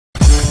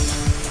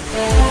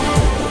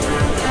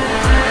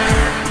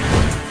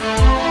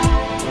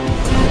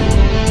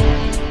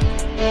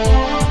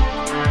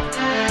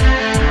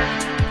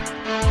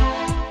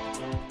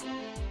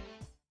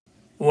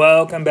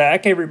Welcome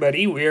back,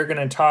 everybody. We are going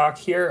to talk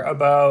here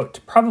about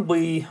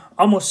probably,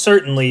 almost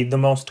certainly, the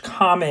most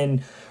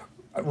common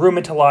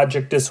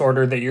rheumatologic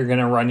disorder that you're going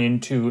to run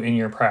into in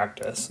your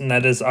practice, and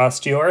that is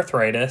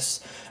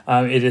osteoarthritis.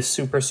 It is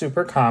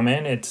super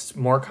common. It's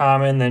more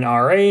common than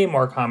RA,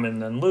 more common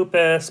than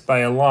lupus by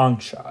a long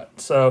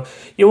shot. So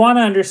you want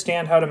to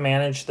understand how to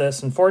manage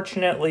this.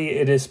 Unfortunately,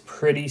 it is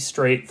pretty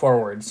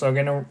straightforward. So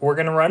we're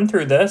gonna run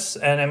through this,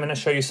 and I'm going to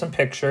show you some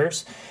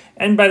pictures.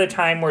 And by the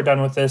time we're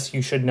done with this,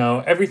 you should know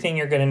everything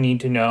you're going to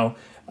need to know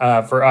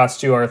for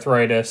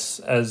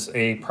osteoarthritis as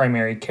a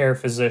primary care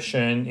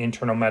physician,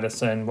 internal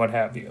medicine, what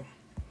have you.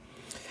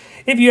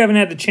 If you haven't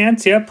had the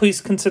chance yet,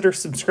 please consider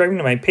subscribing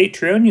to my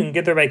Patreon. You can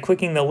get there by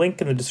clicking the link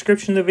in the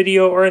description of the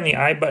video or in the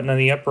I button on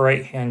the upper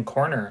right-hand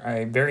corner.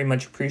 I very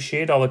much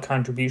appreciate all the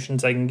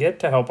contributions I can get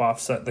to help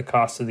offset the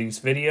cost of these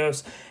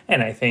videos,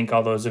 and I thank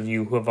all those of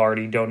you who have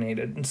already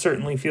donated. And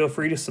certainly feel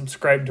free to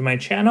subscribe to my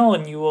channel,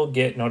 and you will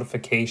get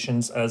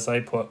notifications as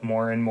I put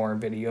more and more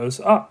videos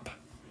up.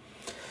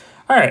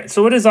 All right,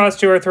 so what is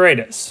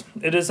osteoarthritis?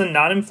 It is a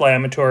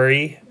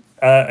non-inflammatory,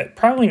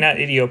 probably not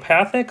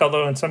idiopathic,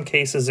 although in some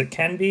cases it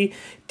can be,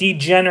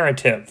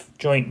 degenerative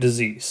joint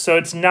disease. So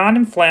it's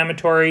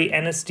non-inflammatory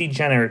and it's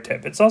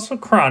degenerative. It's also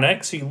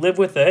chronic, so you live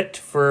with it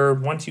for,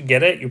 once you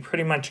get it, you're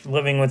pretty much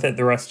living with it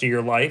the rest of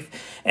your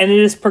life. And it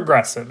is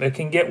progressive. It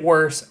can get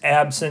worse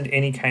absent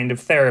any kind of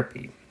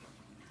therapy.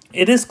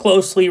 It is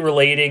closely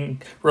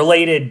related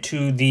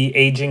to the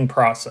aging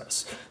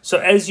process. So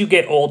as you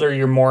get older,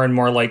 you're more and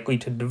more likely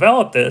to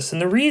develop this.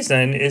 And the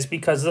reason is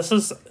because this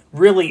is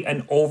really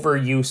an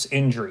overuse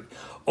injury.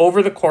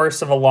 Over the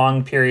course of a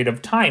long period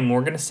of time, we're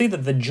going to see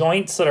that the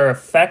joints that are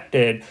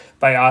affected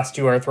by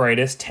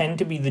osteoarthritis tend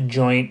to be the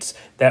joints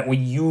that we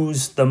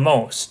use the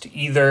most,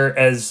 either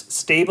as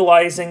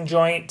stabilizing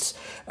joints,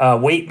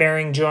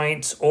 weight-bearing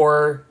joints,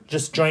 or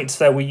just joints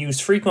that we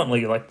use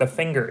frequently, like the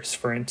fingers,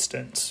 for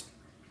instance.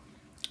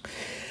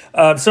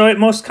 So it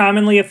most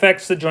commonly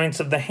affects the joints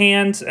of the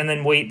hands and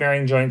then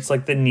weight-bearing joints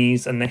like the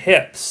knees and the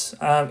hips.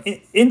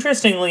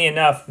 Interestingly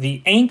enough,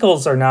 the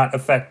ankles are not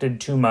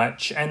affected too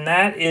much, and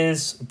that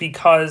is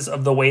because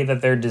of the way that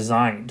they're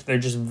designed. They're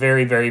just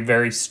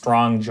very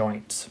strong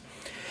joints.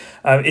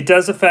 It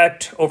does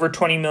affect over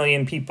 20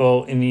 million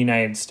people in the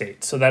United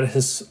States, so that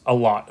is a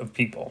lot of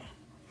people.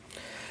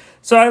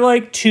 So I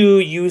like to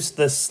use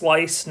the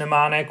SLICE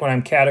mnemonic when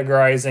I'm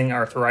categorizing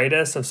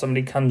arthritis if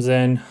somebody comes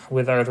in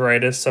with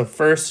arthritis. So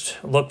first,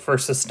 look for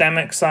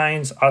systemic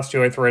signs.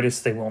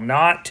 Osteoarthritis, they will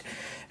not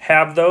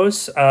have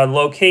those.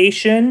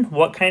 Location,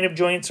 what kind of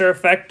joints are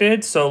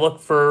affected? So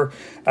look for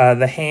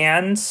the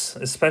hands,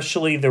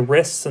 especially the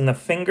wrists and the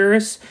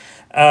fingers.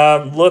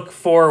 Look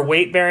for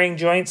weight-bearing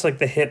joints like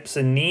the hips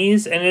and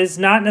knees, and it is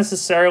not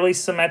necessarily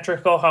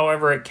symmetrical,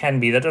 however it can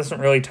be. That doesn't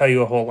really tell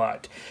you a whole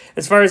lot.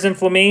 As far as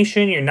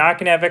inflammation, you're not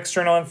going to have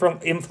external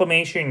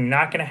inflammation. You're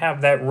not going to have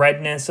that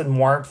redness and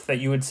warmth that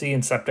you would see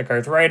in septic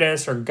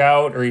arthritis or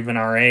gout or even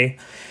RA.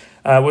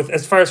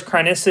 As far as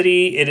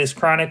chronicity, it is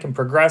chronic and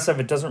progressive.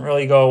 It doesn't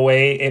really go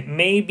away. It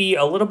may be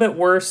a little bit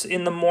worse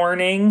in the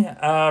morning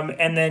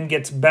and then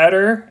gets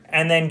better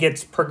and then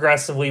gets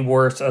progressively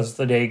worse as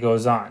the day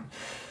goes on.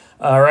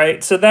 All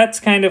right, so that's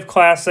kind of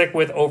classic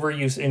with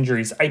overuse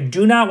injuries. I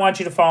do not want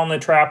you to fall in the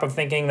trap of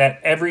thinking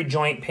that every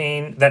joint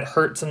pain that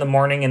hurts in the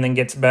morning and then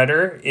gets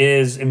better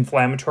is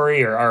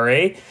inflammatory or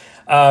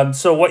RA.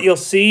 So what you'll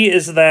see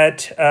is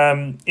that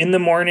in the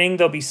morning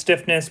there'll be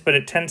stiffness, but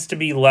it tends to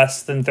be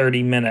less than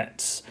 30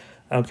 minutes.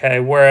 Okay,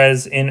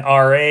 whereas in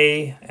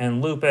RA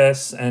and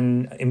lupus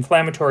and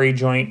inflammatory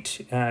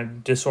joint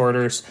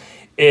disorders,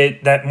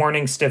 that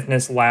morning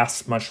stiffness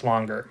lasts much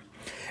longer.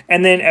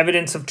 And then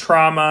evidence of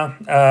trauma.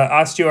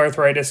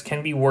 Osteoarthritis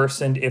can be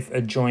worsened if a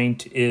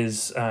joint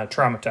is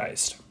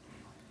traumatized.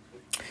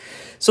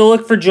 So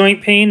look for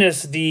joint pain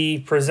as the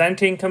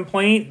presenting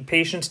complaint.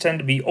 Patients tend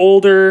to be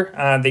older.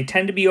 They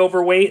tend to be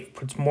overweight,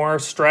 puts more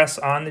stress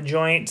on the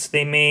joints.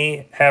 They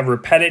may have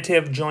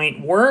repetitive joint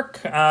work.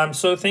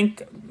 So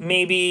think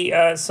maybe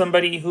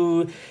somebody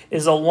who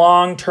is a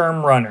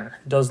long-term runner,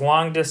 does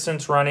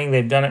long-distance running.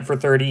 They've done it for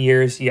 30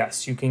 years.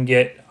 Yes, you can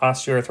get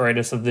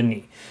osteoarthritis of the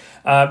knee.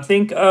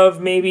 Think of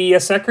maybe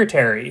a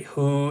secretary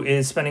who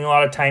is spending a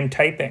lot of time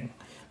typing,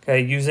 okay,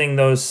 using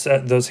those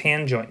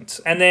hand joints.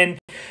 And then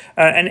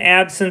an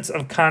absence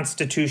of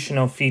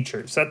constitutional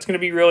features. That's going to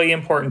be really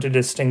important to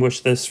distinguish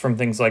this from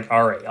things like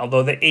RA,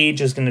 although the age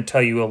is going to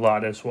tell you a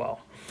lot as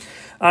well.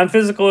 On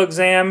physical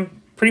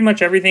exam, pretty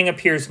much everything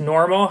appears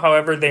normal.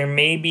 However, there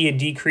may be a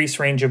decreased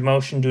range of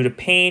motion due to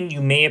pain.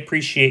 You may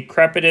appreciate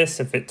crepitus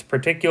if it's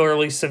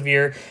particularly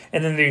severe.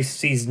 And then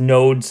there's these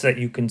nodes that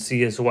you can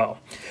see as well.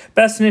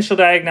 Best initial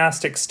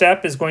diagnostic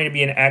step is going to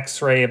be an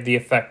X-ray of the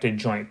affected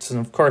joints. And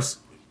of course,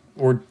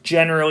 we're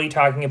generally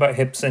talking about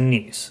hips and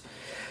knees.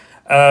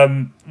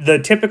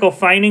 The typical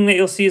finding that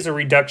you'll see is a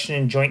reduction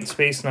in joint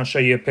space, and I'll show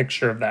you a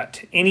picture of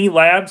that. Any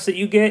labs that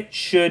you get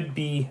should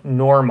be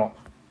normal.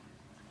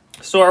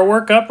 So our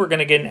workup, we're going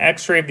to get an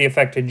X-ray of the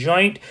affected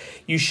joint.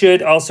 You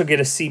should also get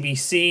a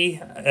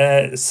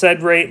CBC,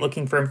 SED rate,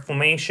 looking for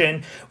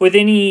inflammation. With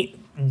any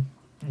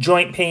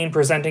joint pain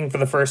presenting for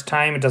the first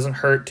time, it doesn't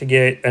hurt to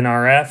get an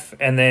RF,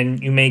 and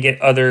then you may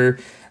get other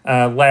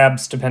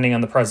labs depending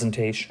on the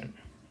presentation.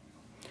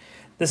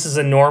 This is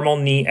a normal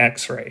knee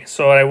x-ray.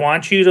 So what I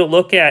want you to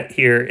look at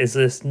here is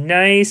this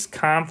nice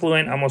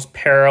confluent, almost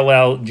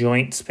parallel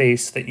joint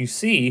space that you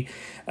see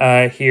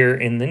here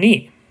in the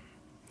knee.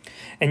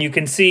 And you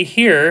can see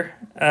here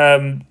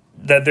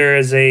that there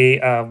is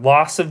a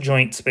loss of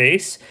joint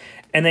space.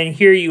 And then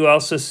here you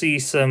also see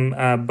some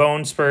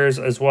bone spurs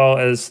as well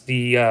as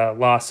the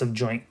loss of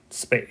joint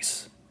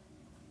space.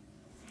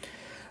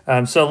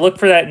 So look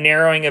for that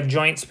narrowing of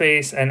joint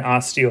space and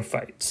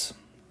osteophytes.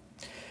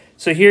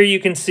 So here you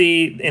can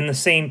see in the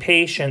same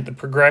patient the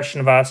progression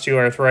of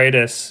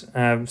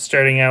osteoarthritis,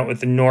 starting out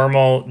with the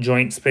normal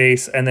joint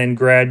space, and then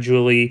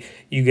gradually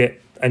you get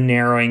a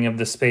narrowing of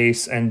the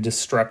space and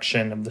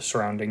destruction of the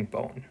surrounding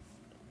bone.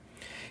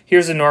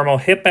 Here's a normal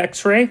hip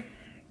x-ray.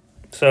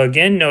 So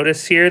again,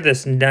 notice here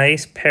this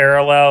nice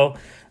parallel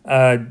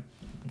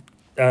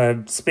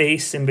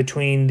space in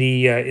between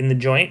in the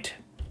joint.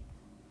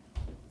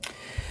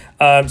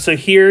 So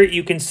here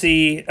you can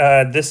see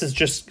this is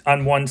just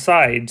on one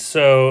side.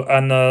 So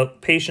on the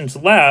patient's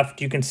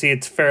left, you can see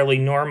it's fairly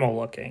normal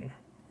looking,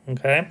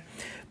 okay?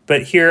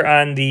 But here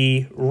on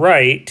the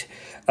right,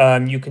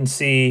 you can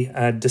see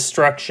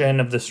destruction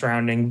of the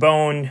surrounding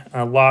bone,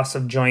 loss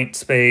of joint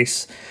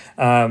space,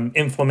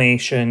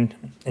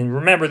 inflammation. And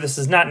remember, this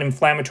is not an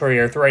inflammatory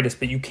arthritis,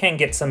 but you can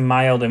get some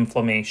mild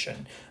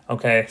inflammation.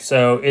 Okay,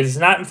 so it is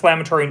not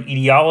inflammatory in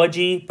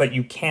etiology, but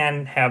you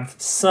can have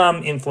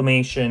some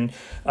inflammation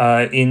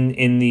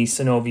in the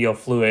synovial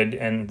fluid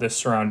and the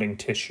surrounding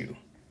tissue.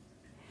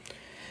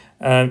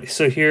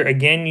 So here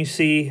again, you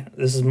see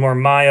this is more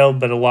mild,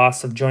 but a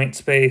loss of joint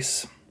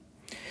space.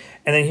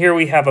 And then here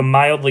we have a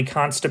mildly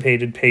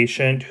constipated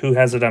patient who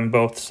has it on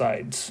both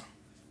sides.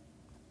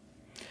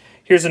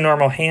 Here's a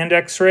normal hand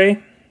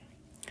x-ray,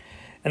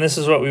 and this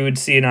is what we would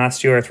see in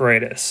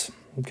osteoarthritis,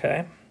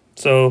 okay?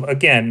 So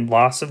again,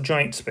 loss of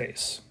joint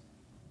space.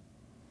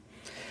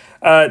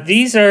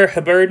 These are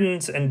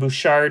Heberdin's and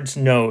Bouchard's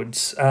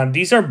nodes.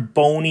 These are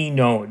bony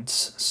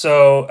nodes.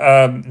 So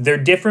they're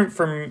different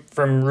from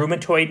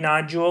rheumatoid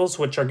nodules,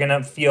 which are going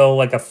to feel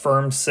like a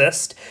firm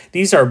cyst.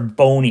 These are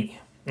bony.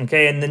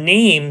 Okay, and the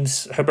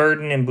names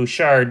Heberdin and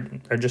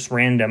Bouchard are just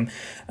random,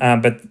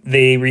 but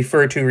they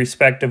refer to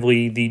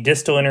respectively the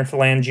distal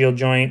interphalangeal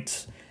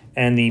joints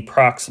and the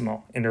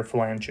proximal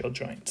interphalangeal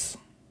joints.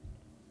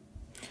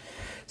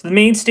 So the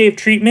mainstay of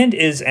treatment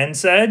is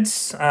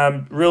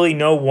NSAIDs. Really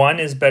no one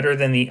is better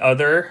than the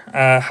other.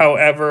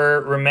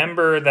 However,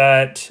 remember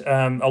that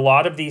a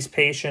lot of these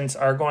patients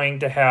are going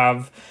to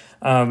have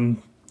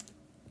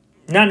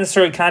not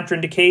necessarily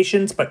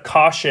contraindications, but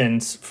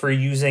cautions for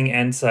using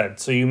NSAIDs.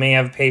 So you may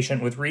have a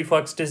patient with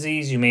reflux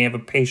disease, you may have a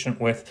patient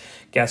with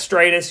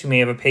gastritis, you may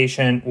have a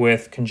patient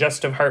with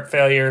congestive heart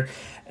failure,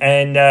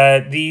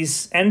 and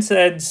these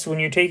NSAIDs, when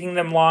you're taking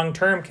them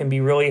long-term, can be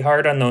really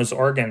hard on those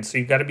organs, so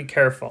you've got to be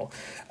careful.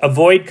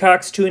 Avoid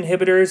COX-2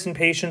 inhibitors in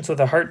patients with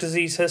a heart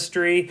disease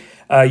history.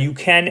 You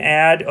can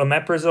add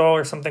omeprazole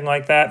or something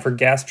like that for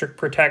gastric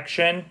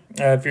protection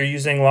if you're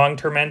using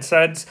long-term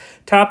NSAIDs.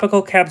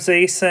 Topical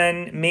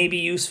capsaicin may be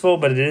useful,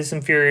 but it is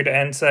inferior to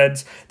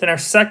NSAIDs. Then our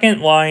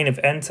second line, if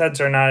NSAIDs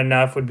are not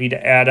enough, would be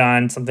to add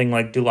on something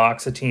like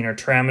duloxetine or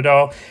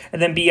tramadol.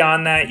 And then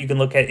beyond that, you can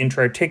look at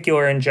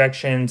intra-articular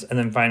injections, and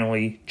then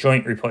finally,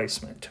 joint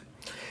replacement.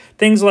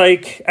 Things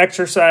like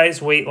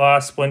exercise, weight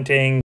loss,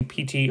 splinting,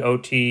 PT,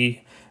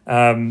 OT,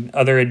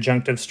 other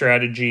adjunctive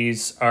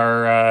strategies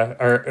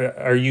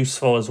are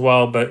useful as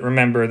well, but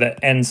remember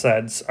that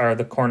NSAIDs are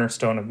the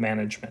cornerstone of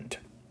management.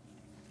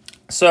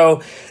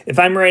 So if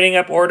I'm writing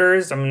up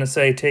orders, I'm going to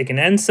say take an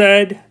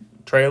NSAID,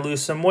 try to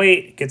lose some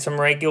weight, get some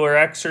regular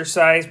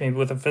exercise, maybe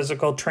with a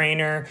physical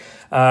trainer,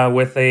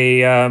 with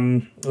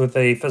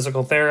a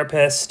physical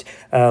therapist,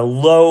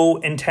 low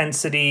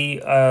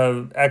intensity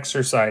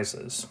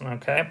exercises,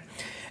 okay?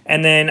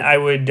 And then I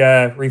would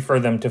refer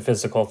them to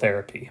physical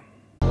therapy.